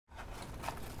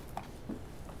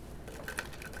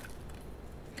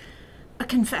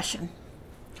confession.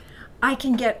 I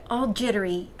can get all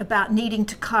jittery about needing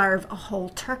to carve a whole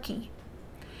turkey,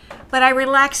 but I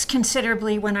relax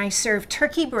considerably when I serve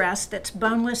turkey breast that's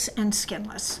boneless and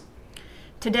skinless.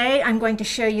 Today I'm going to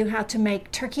show you how to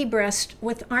make turkey breast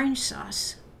with orange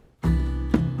sauce.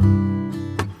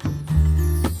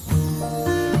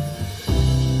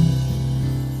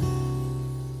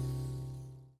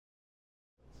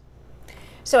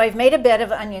 So I've made a bed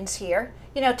of onions here.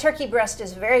 You know, turkey breast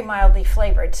is very mildly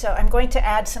flavored, so I'm going to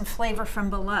add some flavor from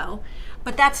below,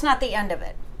 but that's not the end of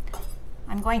it.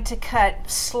 I'm going to cut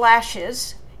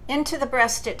slashes into the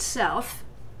breast itself,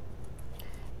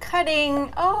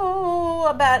 cutting,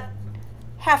 about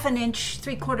 1/2 inch,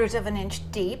 3/4 of an inch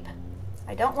deep.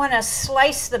 I don't want to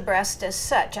slice the breast as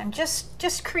such. I'm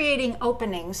just creating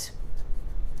openings.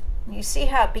 You see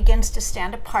how it begins to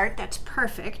stand apart? That's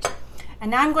perfect. And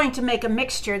now I'm going to make a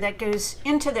mixture that goes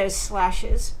into those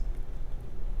slashes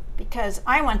because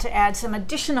I want to add some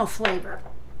additional flavor.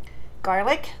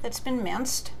 Garlic that's been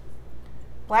minced,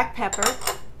 black pepper,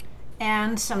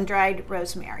 and some dried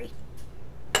rosemary.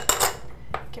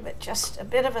 Give it just a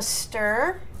bit of a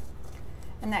stir.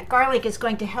 And that garlic is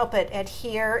going to help it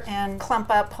adhere and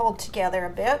clump up, hold together a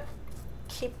bit.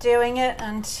 Keep doing it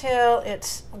until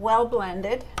it's well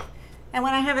blended. And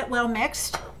when I have it well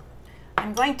mixed,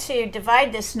 I'm going to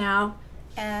divide this now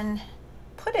and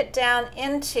put it down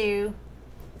into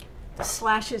the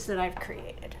slashes that I've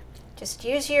created. Just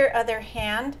use your other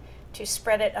hand to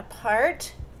spread it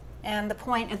apart and the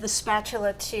point of the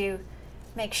spatula to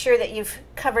make sure that you've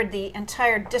covered the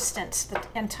entire distance, the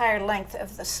entire length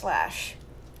of the slash.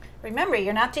 Remember,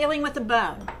 you're not dealing with a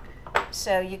bone,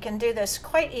 so you can do this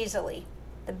quite easily.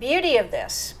 The beauty of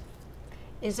this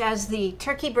is as the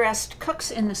turkey breast cooks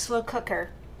in the slow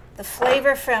cooker, the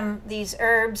flavor from these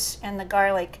herbs and the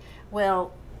garlic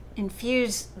will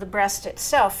infuse the breast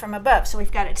itself from above. So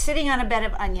we've got it sitting on a bed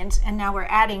of onions, and now we're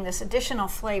adding this additional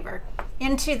flavor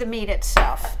into the meat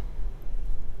itself.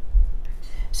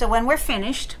 So when we're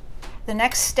finished, the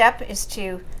next step is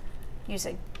to use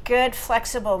a good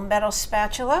flexible metal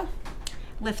spatula,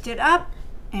 lift it up,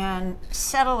 and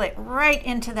settle it right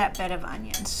into that bed of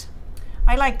onions.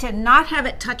 I like to not have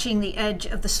it touching the edge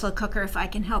of the slow cooker if I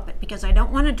can help it, because I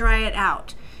don't want to dry it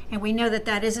out. And we know that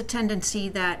that is a tendency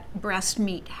that breast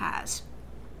meat has.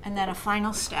 And then a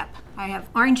final step. I have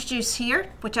orange juice here,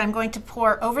 which I'm going to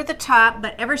pour over the top,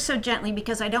 but ever so gently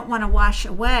because I don't want to wash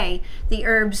away the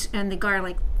herbs and the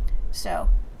garlic. So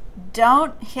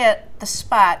don't hit the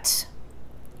spots,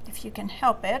 if you can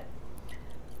help it,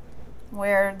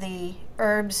 where the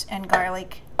herbs and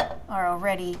garlic are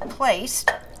already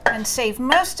placed, and save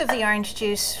most of the orange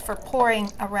juice for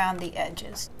pouring around the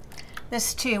edges.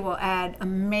 This too will add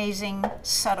amazing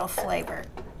subtle flavor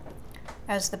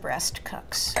as the breast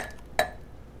cooks.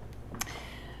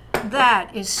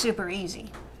 That is super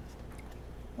easy.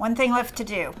 One thing left to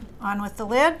do. On with the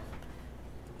lid,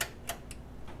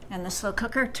 and the slow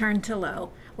cooker turned to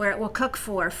low, where it will cook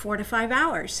for 4 to 5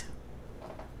 hours.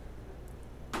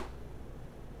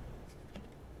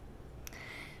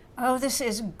 Oh, this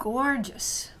is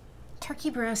gorgeous. Turkey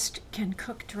breast can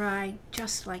cook dry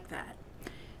just like that.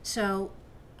 So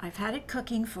I've had it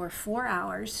cooking for 4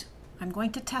 hours. I'm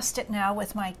going to test it now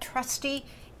with my trusty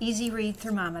easy read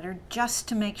thermometer just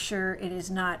to make sure it is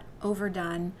not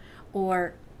overdone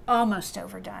or almost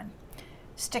overdone.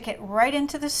 Stick it right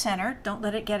into the center. Don't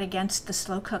let it get against the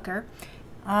slow cooker.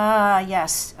 Ah,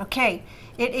 yes. Okay,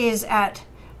 it is at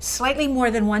slightly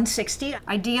more than 160.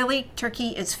 Ideally, turkey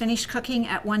is finished cooking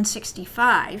at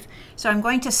 165. So I'm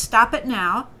going to stop it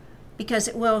now because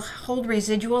it will hold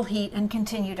residual heat and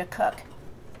continue to cook.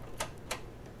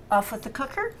 Off with the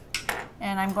cooker,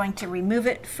 and I'm going to remove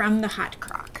it from the hot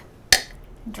crock.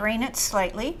 Drain it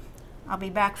slightly. I'll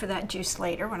be back for that juice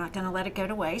later. We're not going to let it go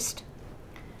to waste.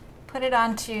 Put it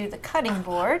onto the cutting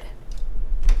board.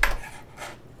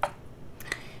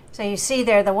 So you see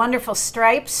there the wonderful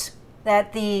stripes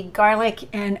that the garlic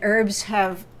and herbs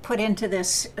have put into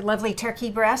this lovely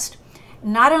turkey breast.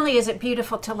 Not only is it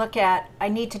beautiful to look at, I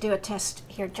need to do a test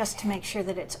here just to make sure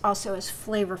that it's also as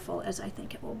flavorful as I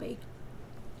think it will be.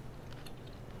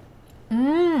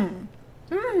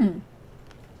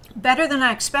 Better than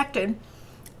I expected.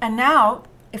 And now,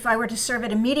 if I were to serve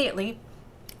it immediately,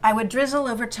 I would drizzle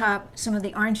over top some of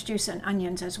the orange juice and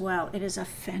onions as well. It is a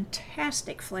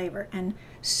fantastic flavor and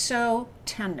so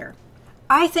tender.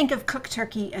 I think of cooked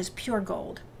turkey as pure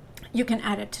gold. You can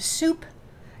add it to soup,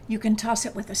 you can toss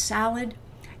it with a salad,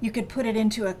 you could put it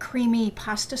into a creamy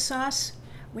pasta sauce.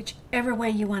 Whichever way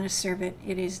you want to serve it,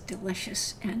 it is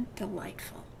delicious and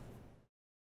delightful.